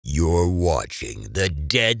You're watching The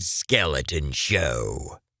Dead Skeleton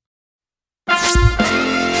Show. It's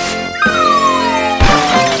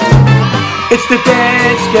The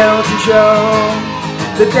Dead Skeleton Show.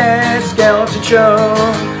 The Dead Skeleton Show.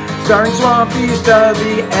 Starring Swampy,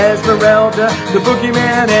 Stubby, Esmeralda, the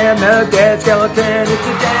Boogeyman, and the Dead Skeleton. It's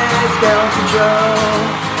The Dead Skeleton Show.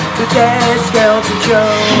 The Dead Skeleton Show.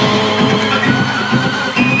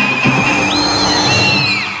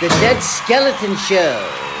 The Dead Skeleton Show.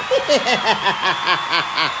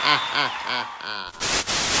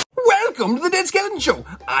 Welcome to The Dead Skeleton Show.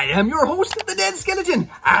 I am your host, The Dead Skeleton,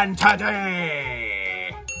 and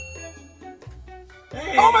today...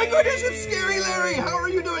 Hey. Oh my goodness, it's Scary Larry. How are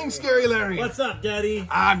you doing, Scary Larry? What's up, Daddy?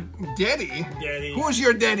 Daddy? Daddy. Who's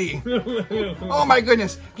your daddy? Oh my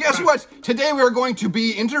goodness. Guess what? Today we are going to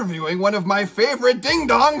be interviewing one of my favorite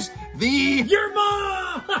ding-dongs, Your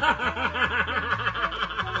mom!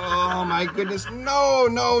 Oh my goodness. No.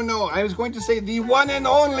 I was going to say the one and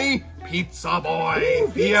only Pizza Boy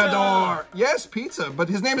Theodore. Yes, pizza, but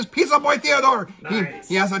his name is Pizza Boy Theodore. Nice.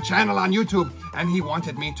 He has a channel on YouTube, and he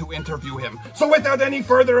wanted me to interview him. So without any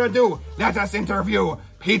further ado, let us interview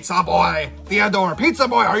Pizza Boy Theodore. Pizza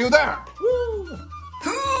Boy, are you there? Woo.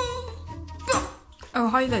 Oh,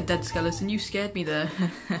 hi there, Dead Skeleton. You scared me there.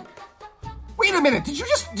 Wait a minute. Did you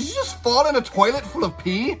just fall in a toilet full of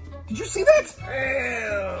pee? Did you see that?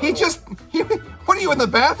 What are you in the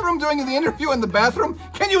bathroom doing the interview in the bathroom?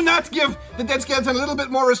 Can you not give the Dead Skeleton a little bit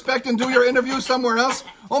more respect and do your interview somewhere else?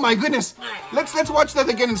 Oh my goodness. Let's watch that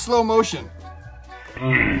again in slow motion.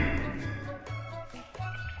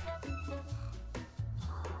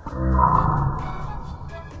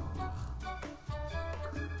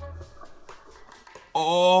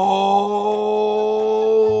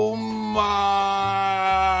 Oh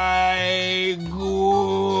my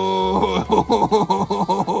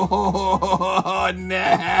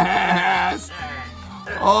goodness.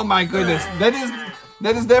 Oh my goodness. That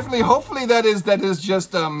is definitely, hopefully that is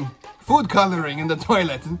just food coloring in the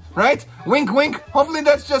toilet, right? Wink wink. Hopefully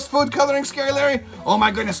that's just food coloring, Scary Larry. Oh my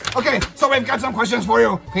goodness. Okay, so we've got some questions for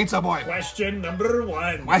you, Pizza Boy. Question number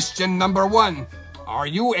one. Question number one. Are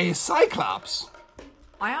you a Cyclops?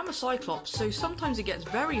 I am a Cyclops, so sometimes it gets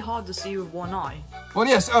very hard to see with one eye. Well,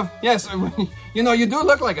 yes. You know, you do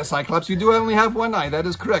look like a Cyclops. You do only have one eye. That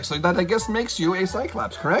is correct. So that, I guess, makes you a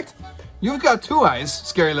Cyclops, correct? You've got two eyes,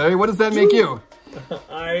 Scary Larry. What does that make you?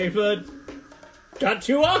 I've got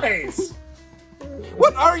two eyes.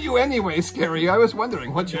 What are you anyway, Scary? I was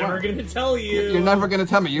wondering what you are. Never gonna tell you. You're never gonna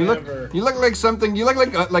tell me. You look like something. You look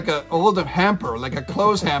like a old hamper, like a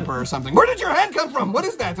clothes hamper or something. Where did your hand come from? What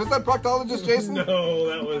is that? Was that proctologist Jason? No,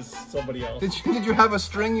 that was somebody else. Did you have a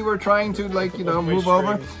string you were trying to move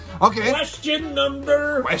over? Okay. Question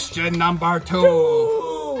number two.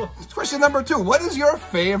 Question number two. What is your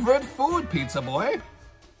favorite food, Pizza Boy?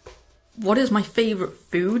 What is my favorite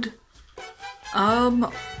food?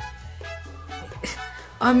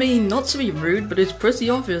 I mean, not to be rude, but it's pretty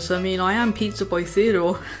obvious. I mean, I am Pizza Boy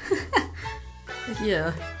Theodore.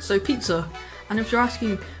 Yeah, so pizza. And if you're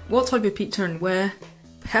asking what type of pizza and where,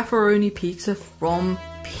 pepperoni pizza from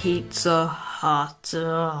Pizza Hut.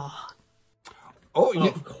 Oh,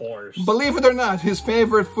 of course. Believe it or not, his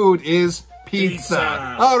favorite food is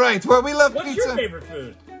pizza. All right, well, we love pizza. What's your favorite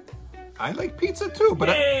food? I like pizza too, but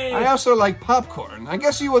I also like popcorn. I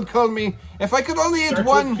guess you would call me, if I could only eat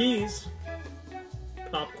one... With peas.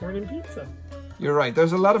 Popcorn and pizza. You're right.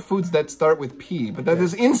 There's a lot of foods that start with P, but that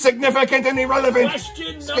is insignificant and irrelevant.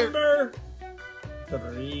 Question number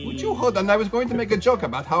three. Would you hold on? I was going to make a joke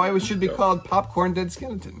about how I should be called Popcorn Dead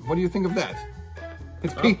Skeleton. What do you think of that?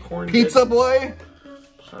 It's Pizza Boy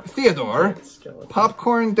Theodore,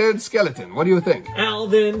 Popcorn Dead Skeleton. What do you think?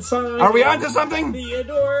 Alvin, Simon. Are we on to something?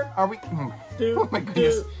 Theodore. Are we? Oh my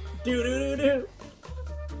goodness. Do.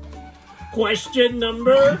 Question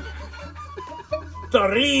number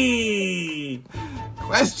three.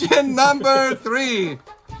 Question number three.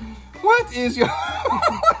 What is your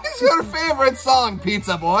favorite song,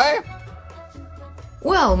 Pizza Boy?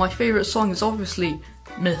 Well, my favorite song is obviously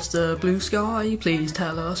Mr. Blue Sky, please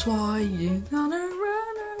tell us why you gonna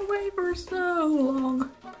run away for so long.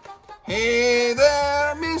 Hey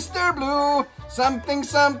there, Mr. Blue, something,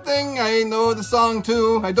 something, I know the song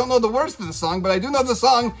too. I don't know the words to the song, but I do know the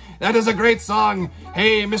song. That is a great song.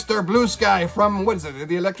 Hey, Mr. Blue Sky from, what is it,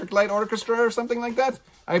 the Electric Light Orchestra or something like that,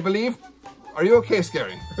 I believe. Are you okay,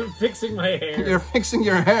 Scary? I'm fixing my hair. You're fixing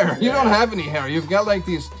your hair. You don't have any hair. You've got like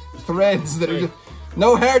these threads that are just...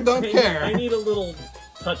 No hair, don't care. I need a little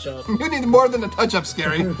Touch-up. You need more than a touch-up,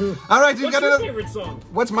 Scary. All right, you What's got your another. favorite song?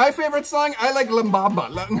 What's my favorite song? I like La Bamba.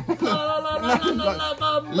 La la la la la la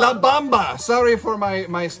bamba. La Bamba. Sorry for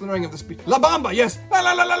my slurring of the speech. La Bamba, yes. La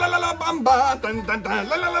la la la la la la Bamba. Dun, dun, dun.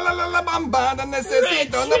 La la la la la la Bamba. Dun,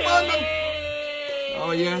 necesito la Bamba.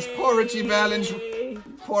 Oh yes, poor Richie Valens.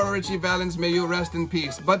 Poor Richie Valens, may you rest in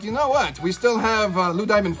peace. But you know what? We still have Lou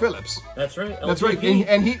Diamond Phillips. That's right. LDP. That's right.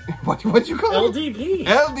 And he, what'd you call him? LDP.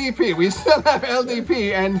 LDP. We still have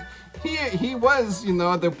LDP, and he was, you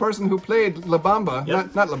know, the person who played La Bamba,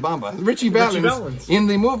 Yep. not La Bamba, Richie Valens in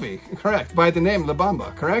the movie. Correct. By the name La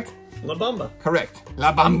Bamba. Correct. La Bamba. Correct.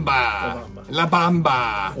 La Bamba. La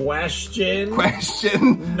Bamba. Question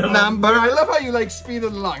number. I love how you like speed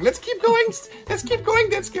it along. Let's keep going. Let's keep going,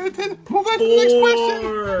 Dead Skeleton. Move on to the next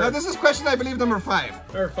question. Now this is question, I believe, number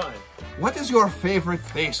 5. Or 5. What is your favorite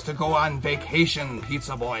place to go on vacation,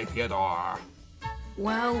 Pizza Boy Theodore?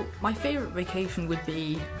 Well, my favourite vacation would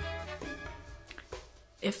be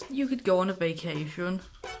if you could go on a vacation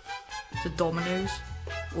to Domino's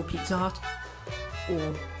or Pizza Hut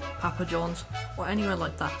or Papa John's or anywhere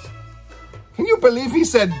like that. Can you believe he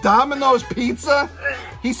said Domino's Pizza?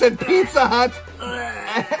 He said Pizza Hut,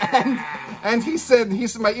 and he said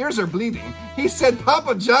my ears are bleeding. He said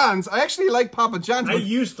Papa John's. I actually like Papa John's. I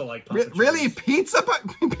used to like Papa John's. Really, Pizza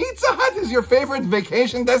Hut is your favorite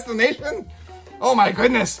vacation destination? Oh my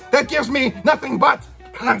goodness, that gives me nothing but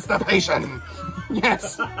constipation.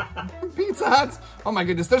 Yes, Pizza Hut. Oh my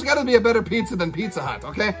goodness, there's got to be a better pizza than Pizza Hut,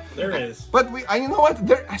 okay? There is. But you know what?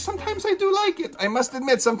 Sometimes I do like it. I must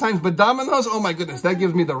admit, sometimes. But Domino's, oh my goodness, that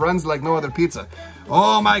gives me the runs like no other pizza.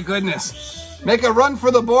 Oh my goodness. Make a run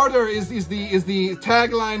for the border is the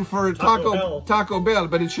tagline for Taco Bell,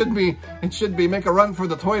 but it should be make a run for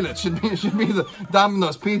the toilet. It should be the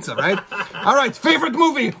Domino's pizza, right? All right, favorite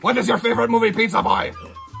movie. What is your favorite movie, Pizza Boy?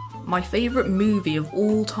 My favourite movie of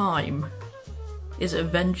all time is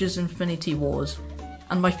Avengers Infinity Wars,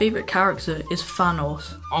 and my favourite character is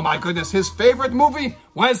Thanos. Oh my goodness, his favorite movie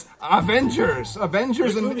was Avengers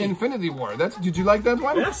and Infinity War. Did you like that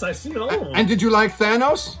one? Yes, I've seen all of them. And did you like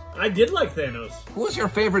Thanos? I did like Thanos. Who was your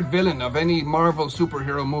favorite villain of any Marvel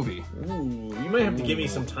superhero movie? Ooh, you might have to give me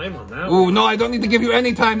some time on that. Ooh, no, I don't need to give you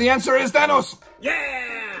any time. The answer is Thanos.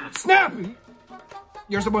 Yeah! Snap!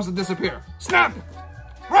 You're supposed to disappear. Snap!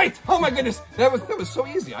 Right! Oh my goodness, that was so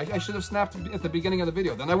easy. I should have snapped at the beginning of the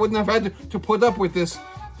video. Then I wouldn't have had to put up with this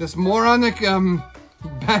moronic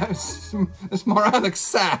this moronic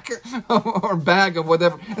sack or bag of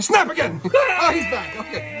whatever. Snap again! Oh, he's back.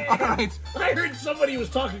 Okay, all right. I heard somebody was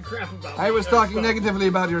talking crap about me. I was talking negatively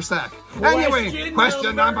about your sack. Anyway,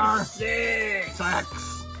 question number 6.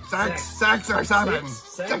 Sacks or 7?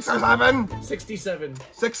 6 or 7? 67.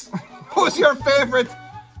 6. Who's your favorite?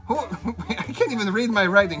 I can't even read my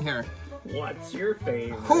writing here. What's your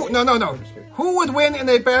favorite? No. Who would win in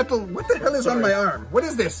a battle? What the hell is on my arm? What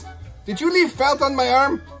is this? Did you leave felt on my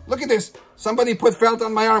arm? Look at this. Somebody put felt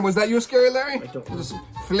on my arm. Was that you, Scary Larry? I don't know. Just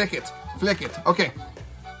flick it. Okay.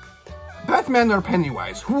 Batman or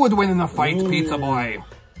Pennywise? Who would win in a fight, Pizza Boy?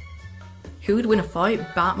 Who would win a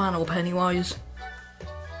fight, Batman or Pennywise?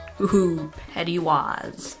 Ooh,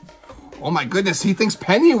 Pennywise. Oh my goodness, he thinks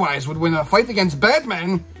Pennywise would win a fight against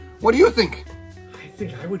Batman. What do you think? I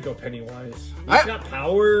think I would go Pennywise. He's got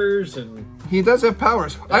powers and... He does have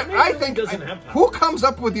powers. I think... doesn't have powers. Who comes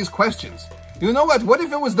up with these questions? You know what? What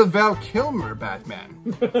if it was the Val Kilmer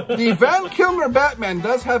Batman? The Val Kilmer Batman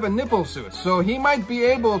does have a nipple suit, so he might be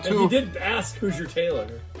able to... And he did ask, who's your tailor?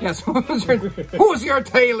 Yes, who's your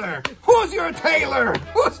tailor? Who's your tailor?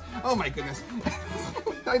 Oh my goodness.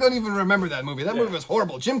 I don't even remember that movie. That movie was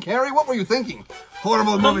horrible. Jim Carrey, what were you thinking?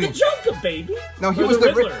 Horrible movie. I'm the Joker, baby. No, he Or was the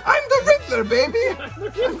the Riddler. I'm the Riddler, baby.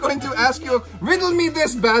 I'm going to ask you, riddle me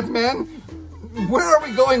this, Batman. Where are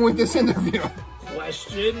we going with this interview?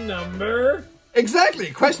 Question number...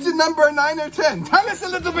 Exactly. Question number 9 or 10. Tell us a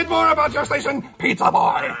little bit more about your station, Pizza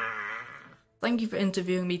Boy. Thank you for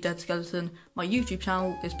interviewing me, Dead Skeleton. My YouTube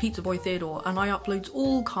channel is Pizza Boy Theodore, and I upload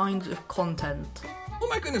all kinds of content. Oh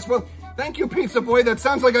my goodness, well, thank you, Pizza Boy. That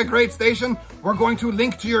sounds like a great station. We're going to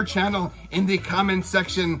link to your channel in the comment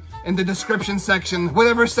section, in the description section,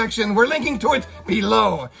 whatever section. We're linking to it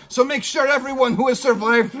below. So make sure everyone who has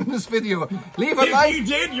survived from this video, leave a like. If you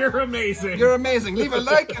did, you're amazing. You're amazing. Leave a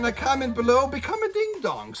like and a comment below. Become a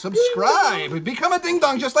ding-dong. Subscribe. Become a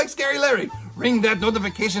ding-dong just like Scary Larry. Ring that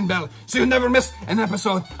notification bell so you never miss an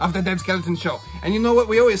episode of The Dead Skeleton Show. And you know what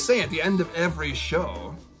we always say at the end of every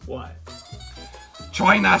show? What?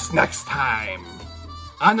 Join us next time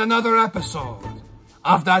on another episode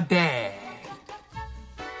of The Dead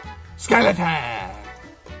Skeleton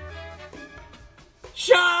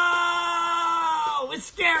Show! It's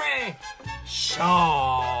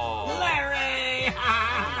Show. Larry!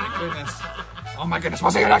 Goodness. Oh my goodness,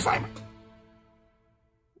 we'll see you next time.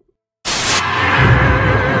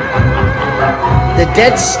 The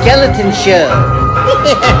Dead Skeleton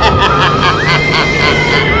Show.